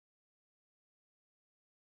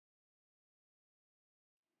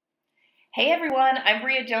Hey everyone, I'm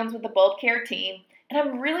Bria Jones with the Bulb Care team, and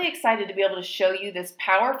I'm really excited to be able to show you this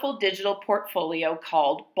powerful digital portfolio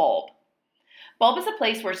called Bulb. Bulb is a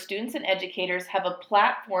place where students and educators have a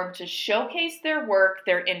platform to showcase their work,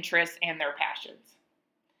 their interests, and their passions.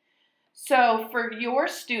 So for your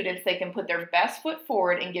students, they can put their best foot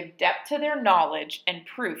forward and give depth to their knowledge and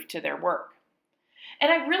proof to their work.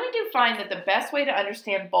 And I really do find that the best way to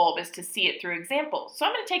understand Bulb is to see it through examples. So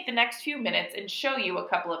I'm going to take the next few minutes and show you a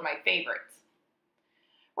couple of my favorites.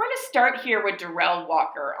 We're going to start here with Darrell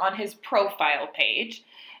Walker on his profile page.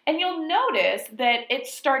 And you'll notice that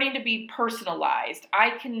it's starting to be personalized.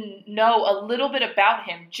 I can know a little bit about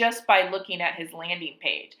him just by looking at his landing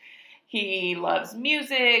page. He loves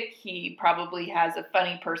music, he probably has a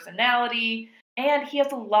funny personality, and he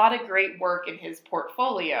has a lot of great work in his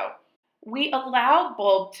portfolio. We allow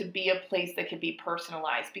Bulb to be a place that can be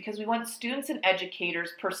personalized because we want students and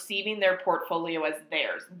educators perceiving their portfolio as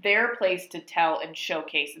theirs, their place to tell and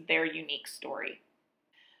showcase their unique story.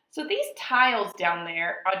 So these tiles down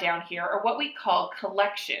here are what we call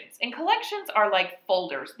collections. And collections are like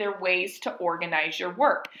folders. They're ways to organize your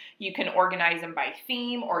work. You can organize them by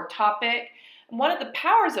theme or topic. And one of the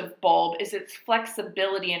powers of Bulb is its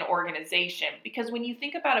flexibility and organization, because when you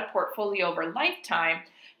think about a portfolio over a lifetime,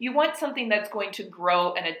 you want something that's going to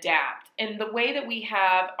grow and adapt. And the way that we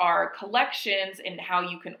have our collections and how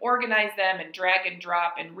you can organize them and drag and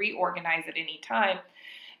drop and reorganize at any time,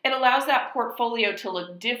 it allows that portfolio to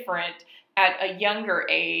look different at a younger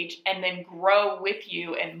age and then grow with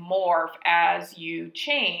you and morph as you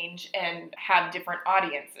change and have different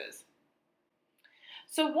audiences.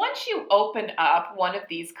 So once you open up one of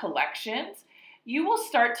these collections, you will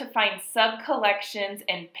start to find sub-collections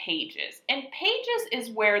and pages. And pages is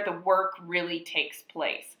where the work really takes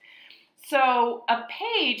place. So a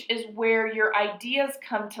page is where your ideas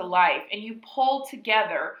come to life and you pull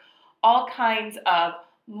together all kinds of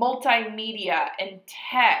multimedia and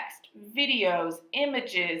text, videos,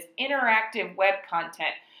 images, interactive web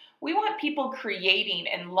content. We want people creating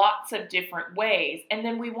in lots of different ways, and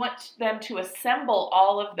then we want them to assemble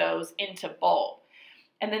all of those into Bulb.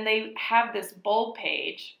 And then they have this Bulb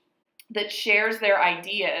page that shares their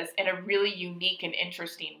ideas in a really unique and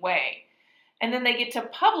interesting way. And then they get to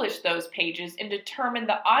publish those pages and determine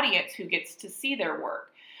the audience who gets to see their work.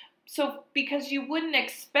 So because you wouldn't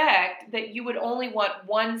expect that you would only want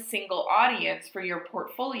one single audience for your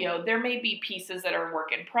portfolio, there may be pieces that are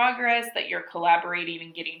work in progress, that you're collaborating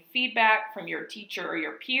and getting feedback from your teacher or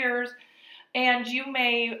your peers. And you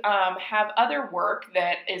may have other work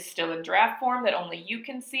that is still in draft form that only you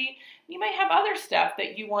can see. You may have other stuff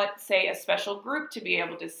that you want, say, a special group to be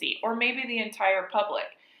able to see, or maybe the entire public.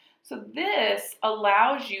 So this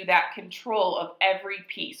allows you that control of every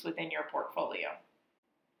piece within your portfolio.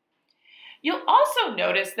 You'll also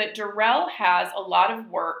notice that Darrell has a lot of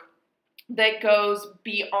work that goes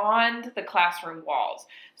beyond the classroom walls.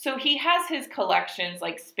 So he has his collections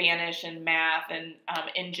like Spanish and math and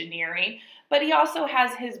engineering, but he also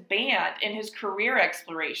has his band and his career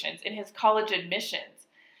explorations and his college admissions,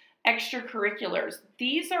 extracurriculars.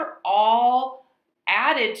 These are all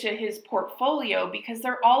added to his portfolio because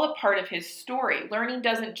they're all a part of his story. Learning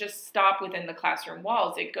doesn't just stop within the classroom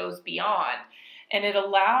walls, it goes beyond, and it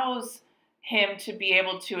allows him to be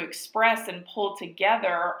able to express and pull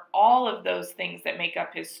together all of those things that make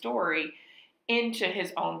up his story into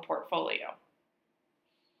his own portfolio.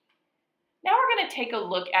 Now we're going to take a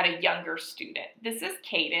look at a younger student. This is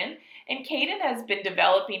Kaden, and Kaden has been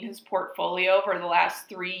developing his portfolio over the last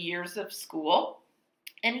 3 years of school,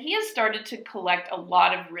 and he has started to collect a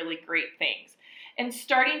lot of really great things and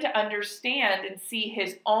starting to understand and see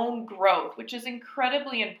his own growth, which is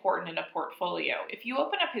incredibly important in a portfolio. If you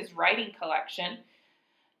open up his writing collection,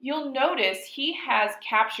 you'll notice he has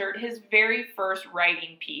captured his very first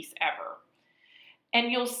writing piece ever.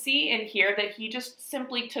 And you'll see in here that he just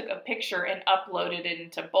simply took a picture and uploaded it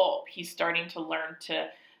into Bulb. He's starting to learn to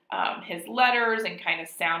his letters and kind of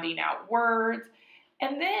sounding out words.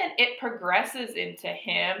 And then it progresses into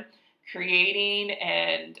him creating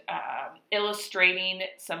and illustrating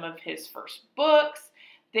some of his first books.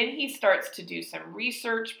 Then he starts to do some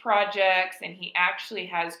research projects, and he actually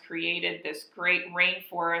has created this great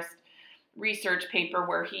rainforest research paper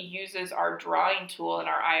where he uses our drawing tool in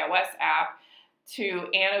our iOS app to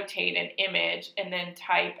annotate an image and then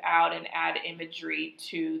type out and add imagery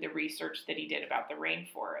to the research that he did about the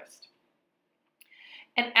rainforest.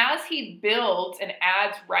 And as he builds and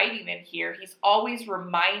adds writing in here, he's always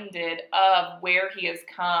reminded of where he has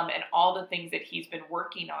come and all the things that he's been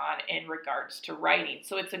working on in regards to writing.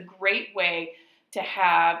 So it's a great way to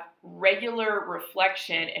have regular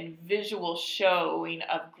reflection and visual showing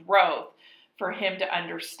of growth for him to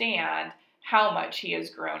understand how much he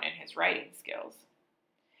has grown in his writing skills.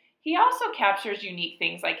 He also captures unique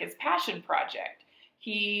things like his passion project.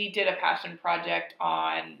 He did a passion project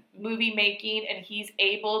on movie making, and he's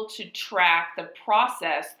able to track the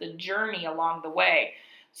process, the journey along the way.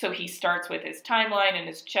 So he starts with his timeline and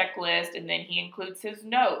his checklist, and then he includes his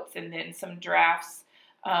notes and then some drafts,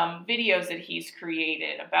 videos that he's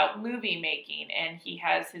created about movie making, and he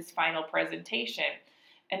has his final presentation,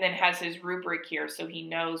 and then has his rubric here so he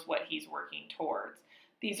knows what he's working towards.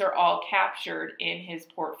 These are all captured in his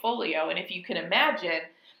portfolio, and if you can imagine,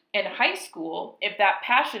 in high school, if that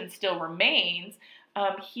passion still remains,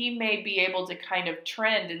 he may be able to kind of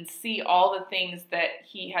trend and see all the things that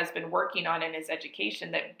he has been working on in his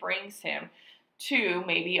education that brings him to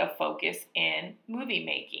maybe a focus in movie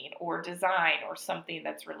making or design or something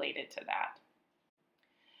that's related to that.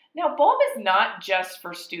 Now, Bulb is not just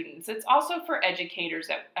for students, it's also for educators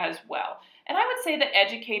as well. And I would say that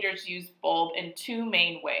educators use Bulb in two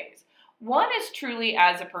main ways. One is truly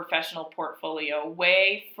as a professional portfolio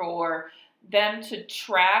way for them to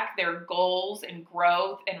track their goals and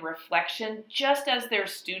growth and reflection just as their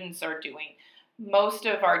students are doing. Most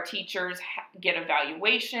of our teachers get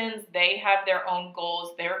evaluations, they have their own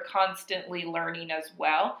goals, they're constantly learning as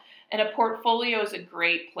well. And a portfolio is a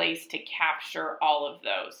great place to capture all of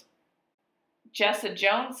those. Jessa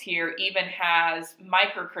Jones here even has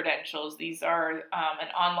micro-credentials. These are an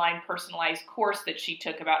online personalized course that she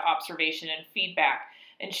took about observation and feedback.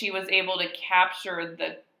 And she was able to capture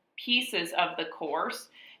the pieces of the course,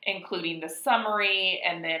 including the summary,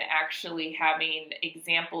 and then actually having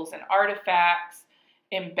examples and artifacts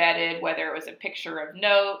embedded, whether it was a picture of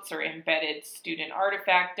notes or embedded student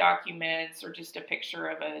artifact documents or just a picture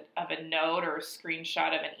of a note or a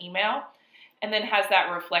screenshot of an email. And then has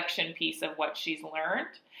that reflection piece of what she's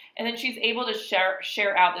learned. And then she's able to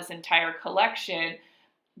share out this entire collection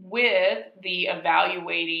with the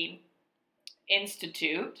evaluating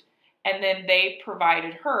institute. And then they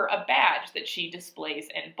provided her a badge that she displays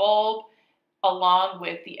in Bulb, along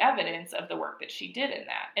with the evidence of the work that she did in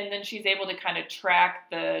that. And then she's able to kind of track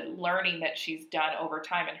the learning that she's done over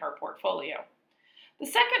time in her portfolio. The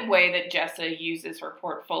second way that Jessa uses her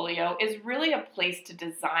portfolio is really a place to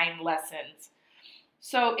design lessons.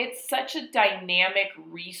 So it's such a dynamic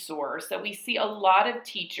resource that we see a lot of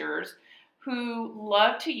teachers who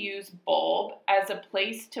love to use Bulb as a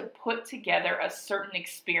place to put together a certain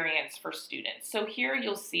experience for students. So here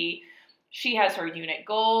you'll see she has her unit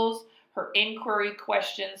goals, her inquiry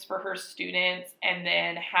questions for her students, and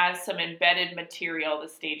then has some embedded material, the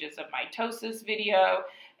stages of mitosis video,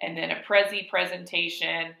 and then a Prezi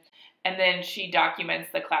presentation, and then she documents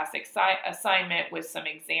the classic assignment with some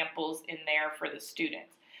examples in there for the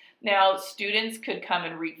students. Now, students could come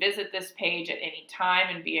and revisit this page at any time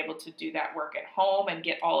and be able to do that work at home and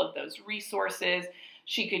get all of those resources.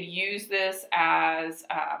 She could use this as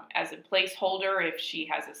a placeholder if she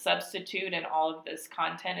has a substitute, and all of this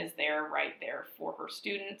content is there right there for her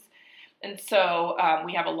students. And so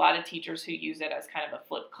we have a lot of teachers who use it as kind of a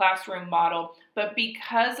flipped classroom model, but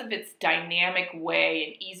because of its dynamic way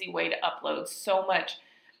and easy way to upload so much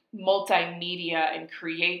multimedia and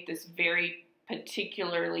create this very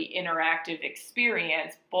particularly interactive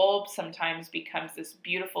experience, Bulb sometimes becomes this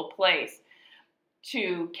beautiful place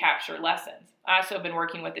to capture lessons. I also have been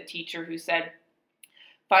working with a teacher who said,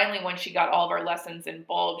 finally, when she got all of our lessons in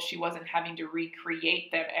Bulb, she wasn't having to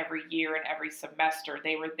recreate them every year and every semester.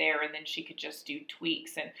 They were there, and then she could just do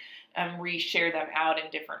tweaks and reshare them out in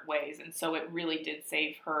different ways. And so it really did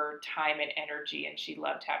save her time and energy, and she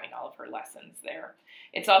loved having all of her lessons there.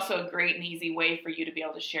 It's also a great and easy way for you to be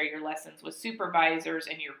able to share your lessons with supervisors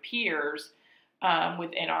and your peers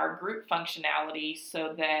within our group functionality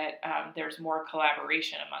so that there's more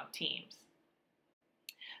collaboration among teams.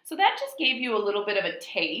 So that just gave you a little bit of a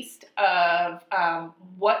taste of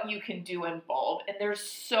what you can do in Bulb, and there's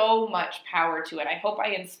so much power to it. I hope I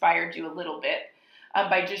inspired you a little bit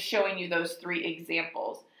by just showing you those three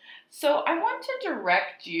examples. So I want to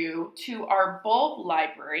direct you to our Bulb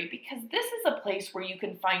library because this is a place where you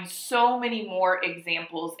can find so many more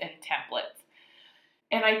examples and templates.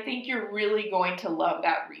 And I think you're really going to love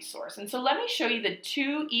that resource. And so let me show you the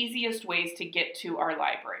two easiest ways to get to our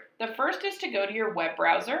library. The first is to go to your web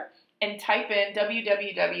browser and type in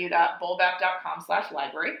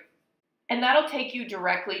www.bulbapp.com/library. And that'll take you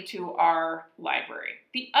directly to our library.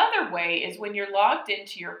 The other way is when you're logged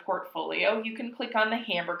into your portfolio, you can click on the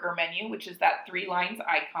hamburger menu, which is that 3 lines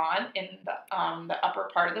icon in the upper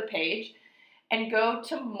part of the page, and go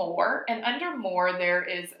to More, and under More there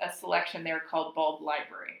is a selection there called Bulb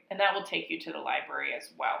Library, and that will take you to the library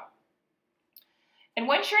as well. And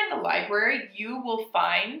once you're in the library, you will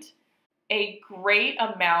find a great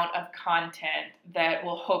amount of content that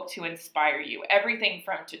will hope to inspire you. Everything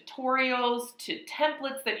from tutorials to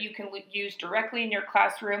templates that you can use directly in your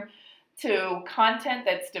classroom, to content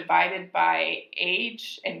that's divided by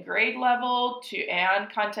age and grade level, and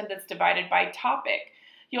content that's divided by topic.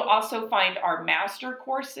 You'll also find our master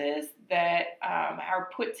courses that are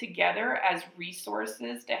put together as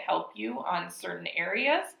resources to help you on certain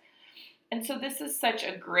areas. And so this is such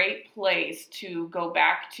a great place to go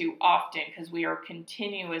back to often because we are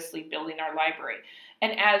continuously building our library.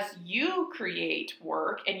 And as you create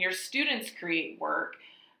work and your students create work,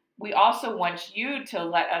 we also want you to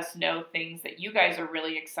let us know things that you guys are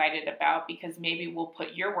really excited about, because maybe we'll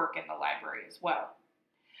put your work in the library as well.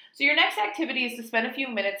 So your next activity is to spend a few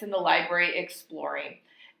minutes in the library exploring.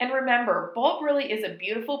 And remember, Bulb really is a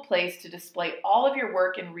beautiful place to display all of your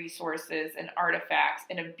work and resources and artifacts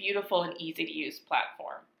in a beautiful and easy to use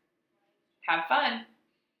platform. Have fun!